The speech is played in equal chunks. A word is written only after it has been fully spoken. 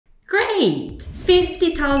Great!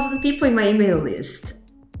 50,000 people in my email list.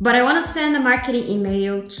 But I want to send a marketing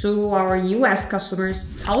email to our US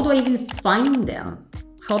customers. How do I even find them?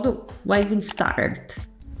 How do I even start?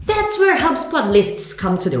 That's where HubSpot lists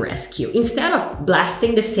come to the rescue. Instead of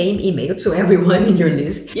blasting the same email to everyone in your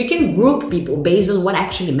list, you can group people based on what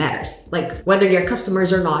actually matters, like whether they're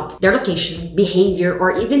customers or not, their location, behavior,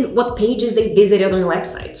 or even what pages they visited on your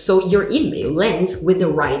website, so your email lands with the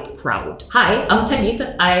right crowd. Hi, I'm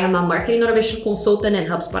Tanita. I am a marketing automation consultant and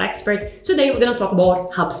HubSpot expert. Today we're going to talk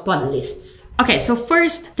about HubSpot lists. Okay, so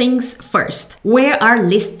first things first, where are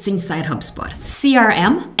lists inside HubSpot?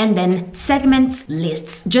 CRM and then segments,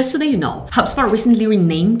 lists. Just so that you know, HubSpot recently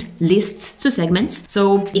renamed lists to segments.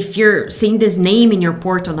 So if you're seeing this name in your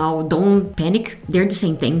portal now, don't panic. They're the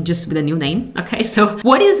same thing, just with a new name. Okay, so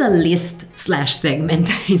what is a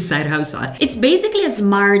list/segment inside HubSpot? It's basically a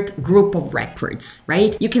smart group of records,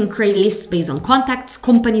 right? You can create lists based on contacts,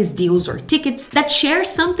 companies, deals, or tickets that share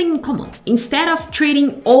something in common. Instead of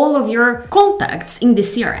treating all of your contacts in the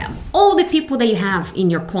CRM, all the people that you have in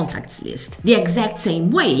your contacts list, the exact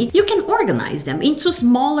same way, you can organize them into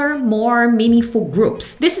smaller, more meaningful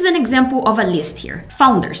groups. This is an example of a list here.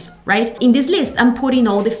 Founders, right? In this list, I'm putting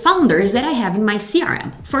all the founders that I have in my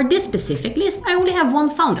CRM. For this specific list, I only have one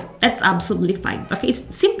founder. That's absolutely fine. Okay,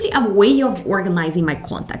 it's simply a way of organizing my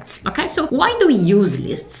contacts. Okay, so why do we use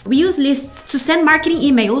lists? We use lists to send marketing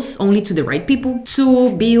emails only to the right people,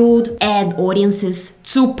 to build ad audiences,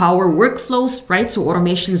 to power workflows, right? So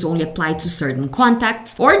automations only apply to certain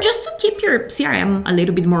contacts, or just to keep your CRM a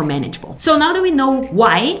little bit more manageable. So now that we know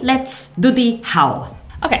why, let's do the how.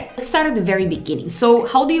 Okay, let's start at the very beginning. So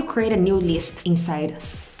how do you create a new list inside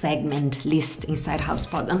segment list inside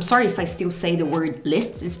HubSpot? I'm sorry if I still say the word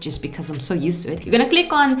lists, it's just because I'm so used to it. You're gonna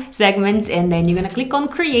click on segments and then you're gonna click on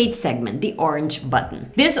create segment, the orange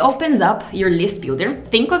button. This opens up your list builder.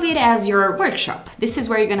 Think of it as your workshop. This is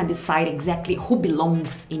where you're gonna decide exactly who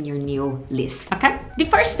belongs in your new list, okay? The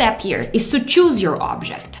first step here is to choose your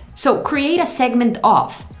object. So create a segment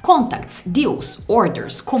of contacts, deals,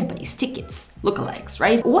 orders, companies, tickets, lookalikes,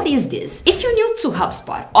 right? What is this? If you're new to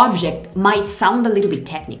HubSpot, object might sound a little bit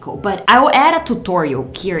technical, but I will add a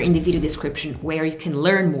tutorial here in the video description where you can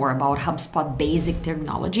learn more about HubSpot basic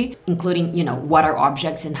terminology, including, what are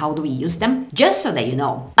objects and how do we use them? Just so that you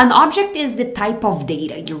know, an object is the type of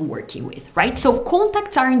data you're working with, right? So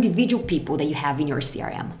contacts are individual people that you have in your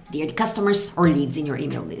CRM. They are the customers or leads in your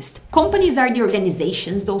email list. Companies are the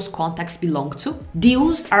organizations those contacts belong to.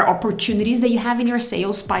 Deals are opportunities that you have in your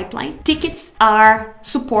sales pipeline. Tickets are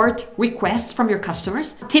support requests from your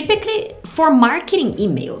customers. Typically for marketing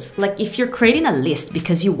emails, like if you're creating a list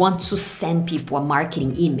because you want to send people a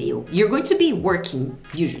marketing email, you're going to be working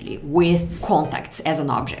usually with contacts as an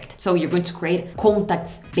object. So you're going to create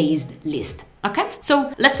contacts-based list. Okay,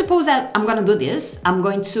 so let's suppose that I'm gonna do this. I'm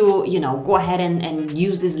going to, go ahead and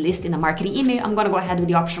use this list in a marketing email. I'm gonna go ahead with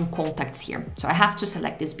the option contacts here. So I have to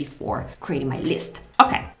select this before creating my list.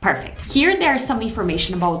 Okay, perfect. Here there's some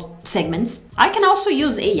information about segments. I can also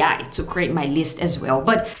use AI to create my list as well,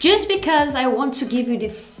 but just because I want to give you the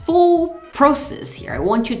full process here, I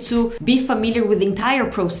want you to be familiar with the entire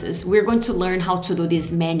process. We're going to learn how to do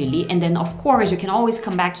this manually, and then of course you can always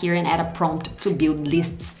come back here and add a prompt to build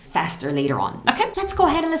lists faster later on. Okay, let's go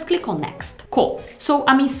ahead and let's click on next. Cool. So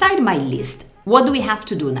I'm inside my list. What do we have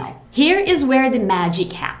to do now? Here is where the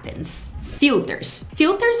magic happens. Filters.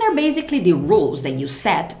 Filters are basically the rules that you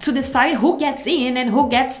set to decide who gets in and who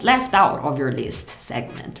gets left out of your list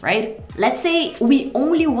segment, right? Let's say we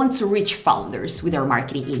only want to reach founders with our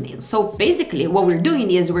marketing email. So basically what we're doing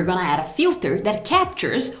is we're gonna add a filter that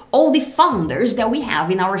captures all the founders that we have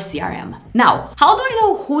in our CRM. Now, how do I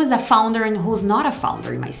know who is a founder and who's not a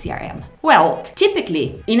founder in my CRM? Well,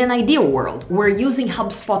 typically, in an ideal world, we're using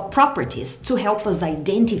HubSpot properties to help us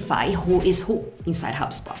identify who is who inside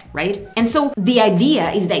HubSpot, right? And so the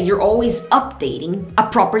idea is that you're always updating a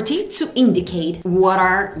property to indicate what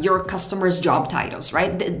are your customers' job titles,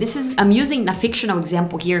 right? I'm using a fictional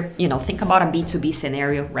example here. Think about a B2B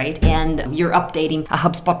scenario, right? And you're updating a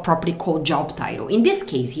HubSpot property called job title. In this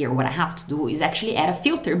case here, what I have to do is actually add a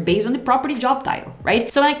filter based on the property job title,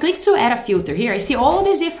 right? So when I click to add a filter here, I see all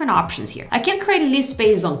these different options here. I can create a list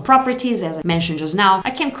based on properties, as I mentioned just now. I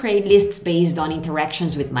can create lists based on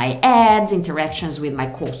interactions with my ads, interactions with my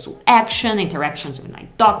calls to action, interactions with my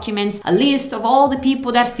documents, a list of all the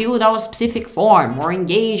people that filled out a specific form or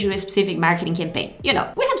engaged with a specific marketing campaign. We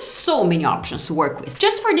have so many options to work with.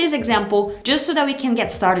 Just for this example, just so that we can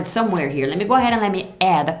get started somewhere here, let me go ahead and let me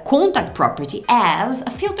add a contact property as a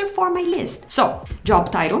filter for my list. So,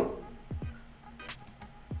 job title.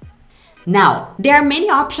 Now, there are many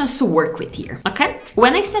options to work with here, okay?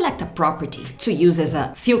 When I select a property to use as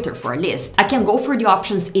a filter for a list, I can go for the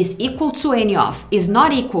options is equal to any of, is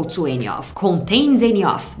not equal to any of, contains any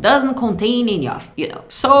of, doesn't contain any of, you know,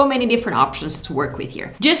 so many different options to work with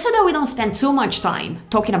here. Just so that we don't spend too much time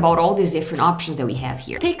talking about all these different options that we have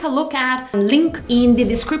here, take a look at a link in the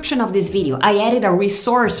description of this video. I added a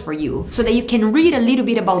resource for you so that you can read a little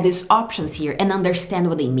bit about these options here and understand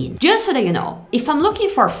what they mean. Just so that you know, if I'm looking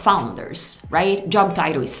for founders, right? Job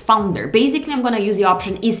title is founder. Basically, I'm gonna use the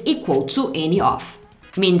option is equal to any of.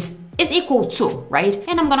 Means is equal to, right?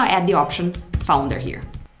 And I'm gonna add the option founder here,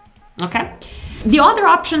 okay? The other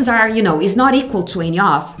options are, you know, is not equal to any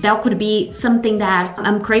of. That could be something that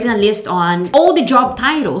I'm creating a list on all the job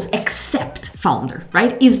titles except founder,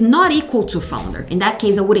 right? Is not equal to founder. In that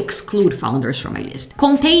case, I would exclude founders from my list.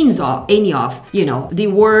 Contains any of, you know, the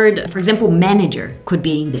word, for example, manager could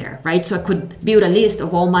be in there, right? So I could build a list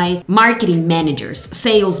of all my marketing managers,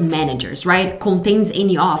 sales managers, right? Contains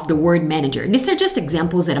any of the word manager. These are just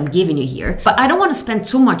examples that I'm giving you here, but I don't want to spend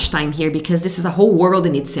too much time here because this is a whole world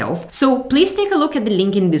in itself. So please take a look at the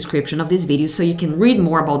link in the description of this video so you can read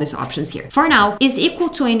more about these options here. For now, is equal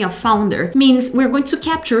to any of founder means we're going to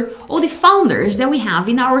capture all the founders that we have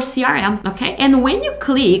in our CRM, okay? And when you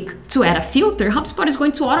click to add a filter, HubSpot is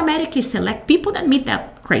going to automatically select people that meet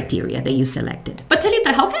that criteria that you selected. But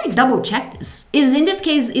Talita, how can I double check this? In this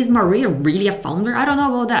case, is Maria really a founder? I don't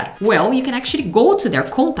know about that. Well, you can actually go to their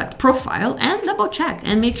contact profile and double check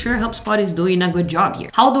and make sure HubSpot is doing a good job here.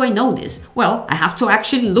 How do I know this? Well, I have to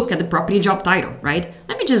actually look at the property job title, right?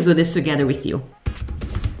 Let me just do this together with you.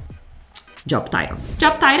 Job title.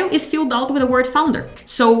 Job title is filled out with the word founder.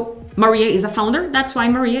 So Maria is a founder. That's why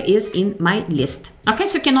Maria is in my list. Okay,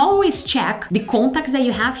 so you can always check the contacts that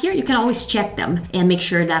you have here. You can always check them and make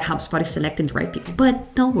sure that HubSpot is selecting the right people.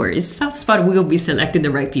 But don't worry, HubSpot will be selecting the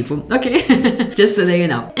right people, okay? Just so that you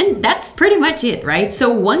know. And that's pretty much it, right? So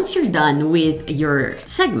once you're done with your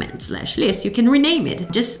segment/list, you can rename it.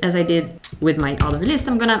 Just as I did with my other list,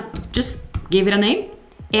 I'm gonna just give it a name.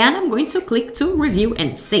 And I'm going to click to review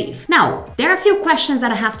and save. Now, there are a few questions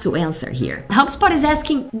that I have to answer here. HubSpot is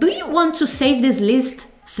asking, do you want to save this list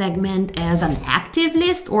segment as an active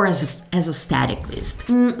list or as a static list?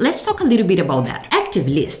 Let's talk a little bit about that. Active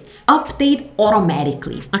lists update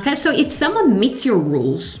automatically. Okay, so if someone meets your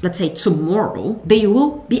rules, let's say tomorrow, they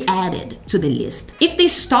will be added to the list. If they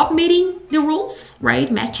stop meeting the rules, right,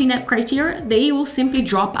 matching that criteria, they will simply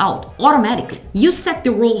drop out automatically. You set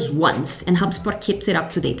the rules once and HubSpot keeps it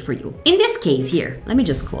up to date for you. In this case here, let me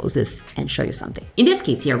just close this and show you something. In this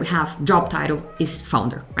case here, we have job title is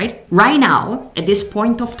founder, right? Right now, at this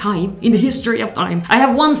point of time, in the history of time, I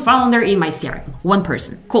have one founder in my CRM, one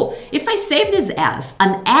person. Cool. If I save this as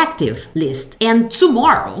an active list and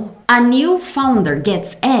tomorrow, a new founder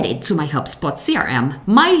gets added to my HubSpot CRM,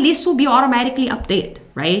 my list will be automatically updated,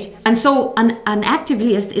 right? And so an active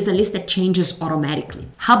list is a list that changes automatically.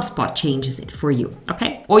 HubSpot changes it for you,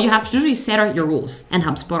 okay? All you have to do is set out your rules and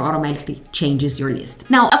HubSpot automatically changes your list.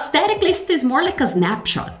 Now, a static list is more like a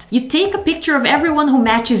snapshot. You take a picture of everyone who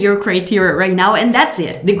matches your criteria right now and that's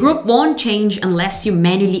it. The group won't change unless you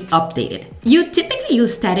manually update it. You typically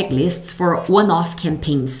use static lists for one-off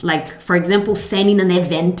campaigns, like for example, sending an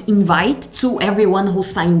event invite to everyone who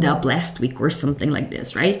signed up last week or something like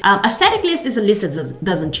this, right? A static list is a list that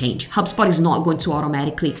doesn't change. HubSpot is not going to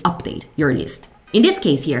automatically update your list. In this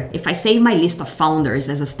case here, if I save my list of founders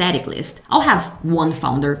as a static list, I'll have one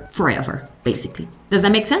founder forever, basically. Does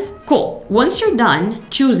that make sense? Cool. Once you're done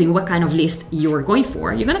choosing what kind of list you're going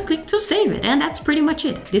for, you're gonna click to save it, and that's pretty much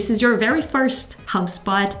it. This is your very first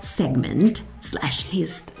HubSpot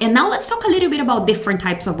segment/list. And now let's talk a little bit about different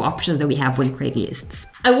types of options that we have when creating lists.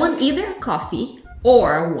 I want either a coffee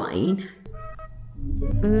or a wine.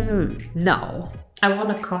 No, I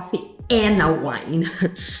want a coffee and a wine.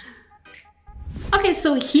 Okay,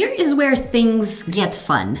 so here is where things get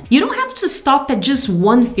fun. You don't have to stop at just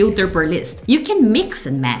one filter per list. You can mix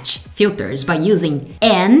and match filters by using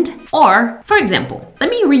and or, for example, let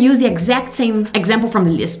me reuse the exact same example from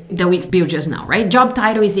the list that we built just now, right? Job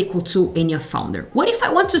title is equal to any founder. What if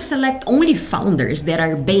I want to select only founders that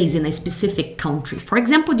are based in a specific country? For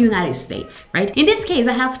example, the United States, right? In this case,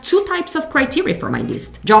 I have two types of criteria for my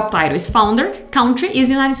list. Job title is founder, country is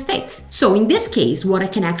United States. So in this case, what I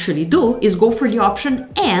can actually do is go for the option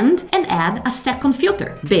and add a second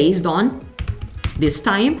filter based on, this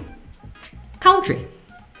time, country.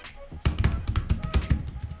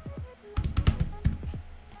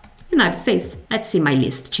 United States. Let's see my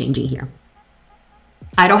list changing here.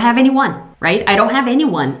 I don't have anyone. right? I don't have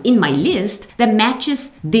anyone in my list that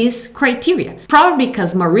matches this criteria. Probably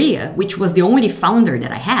because Maria, which was the only founder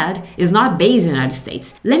that I had, is not based in the United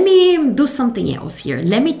States. Let me do something else here.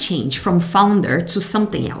 Let me change from founder to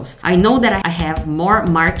something else. I know that I have more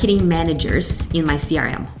marketing managers in my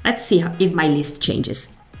CRM. Let's see if my list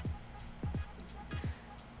changes.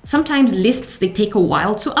 Sometimes lists, they take a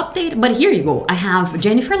while to update, but here you go. I have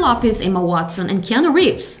Jennifer Lopez, Emma Watson, and Keanu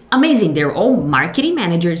Reeves. Amazing, they're all marketing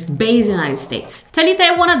managers based in the United States. Talita,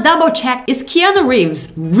 I wanna double check, is Keanu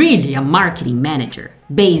Reeves really a marketing manager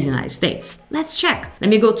based in the United States? Let's check. Let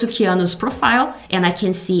me go to Keanu's profile and I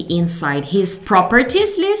can see inside his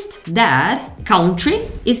properties list that country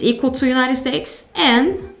is equal to United States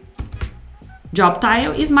and job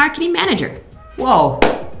title is marketing manager. Whoa,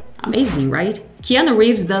 amazing, right? Keanu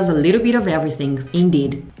Reeves does a little bit of everything,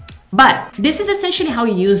 indeed. But this is essentially how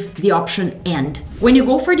you use the option and. When you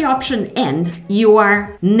go for the option and, you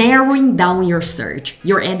are narrowing down your search.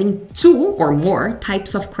 You're adding 2 or more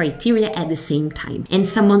types of criteria at the same time. And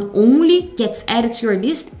someone only gets added to your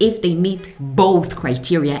list if they meet both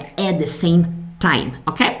criteria at the same time,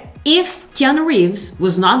 okay? If Keanu Reeves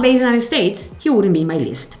was not based in the United States, he wouldn't be in my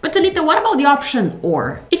list. But Talita, what about the option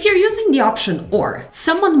or? If you're using the option or,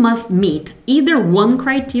 someone must meet either one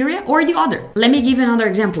criteria or the other. Let me give you another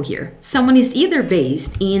example here. Someone is either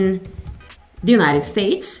based in the United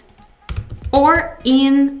States or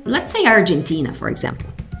in, let's say, Argentina, for example.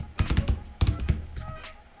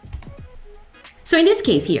 So in this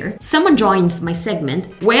case here, someone joins my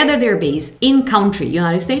segment, whether they're based in country,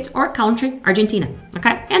 United States, or country, Argentina,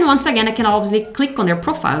 okay? And once again, I can obviously click on their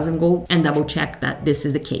profiles and go and double check that this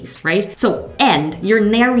is the case, right? So, and you're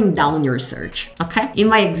narrowing down your search, okay? In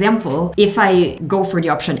my example, if I go for the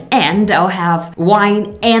option and, I'll have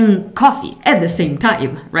wine and coffee at the same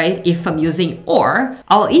time, right? If I'm using or,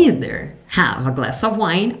 I'll either have a glass of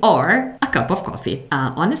wine or a cup of coffee.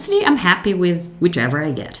 Honestly, I'm happy with whichever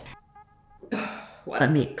I get. What a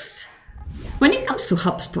mix. When it comes to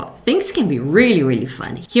HubSpot, things can be really, really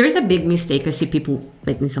fun. Here's a big mistake I see people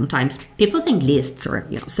making sometimes. People think lists or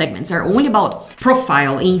segments are only about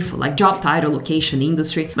profile info, like job title, location,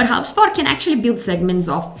 industry. But HubSpot can actually build segments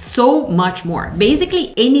of so much more.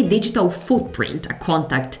 Basically, any digital footprint a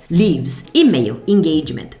contact leaves. Email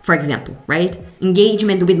engagement, for example, right?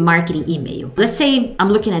 Engagement with marketing email. Let's say I'm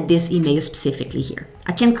looking at this email specifically here.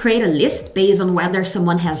 I can create a list based on whether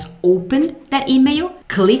someone has opened that email,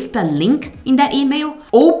 clicked a link in that email,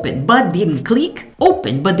 opened but didn't click,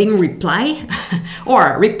 opened but didn't reply,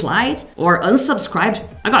 or replied, or unsubscribed.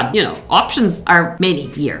 I got, options are many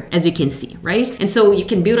here, as you can see, right? And so you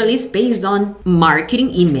can build a list based on marketing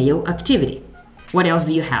email activity. What else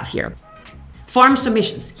do you have here? Form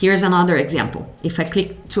submissions. Here's another example. If I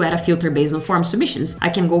click to add a filter based on form submissions, I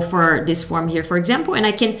can go for this form here, for example, and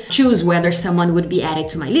I can choose whether someone would be added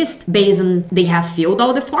to my list based on they have filled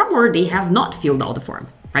out the form or they have not filled out the form,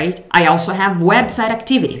 right? I also have website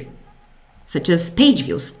activity, such as page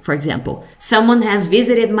views, for example. Someone has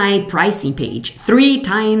visited my pricing page 3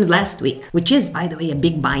 times last week, which is, by the way, a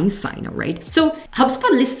big buying sign, right? So HubSpot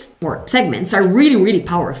lists or segments are really, really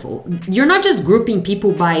powerful. You're not just grouping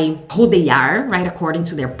people by who they are, right, according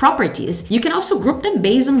to their properties. You can also group them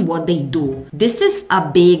based on what they do. This is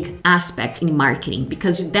a big aspect in marketing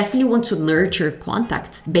because you definitely want to nurture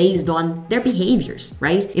contacts based on their behaviors,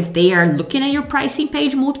 right? If they are looking at your pricing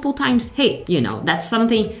page multiple times, hey, that's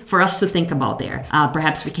something for us to think about there.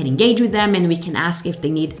 Perhaps we can engage with them and we can ask if they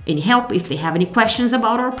need any help, if they have any questions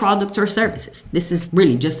about our products or services. This is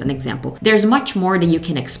really just an example. There's much more that you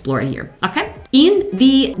can explore here, okay? In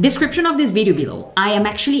the description of this video below, I am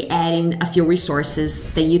actually adding a few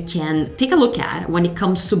resources that you can take a look at when it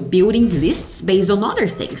comes to building lists based on other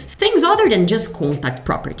things other than just contact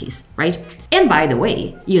properties, right? And by the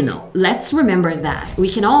way, let's remember that we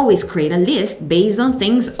can always create a list based on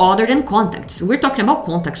things other than contacts. We're talking about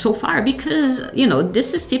contacts so far because,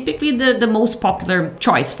 this is typically the most popular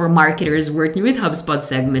choice for marketers working with HubSpot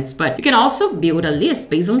segments, but you can also build a list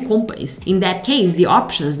based on companies. In that case, the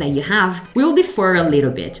options that you have will differ a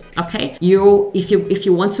little bit, okay? If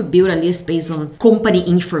you want to build a list based on company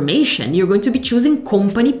information, you're going to be choosing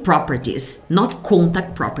company properties, not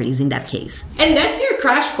contact properties in that case. And that's your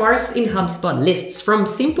crash course in HubSpot lists. From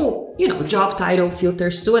simple, job title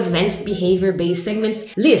filters to advanced behavior-based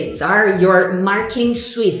segments, lists are your marketing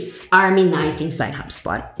Swiss Army knife inside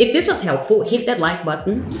HubSpot. If this was helpful, hit that like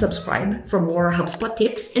button, subscribe for more HubSpot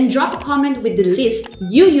tips, and drop a comment with the list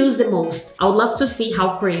you use the most. I would love to see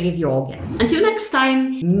how creative you all get. Until next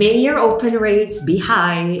time, may your open rates be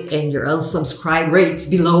high and your unsubscribe rates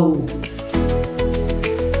be low.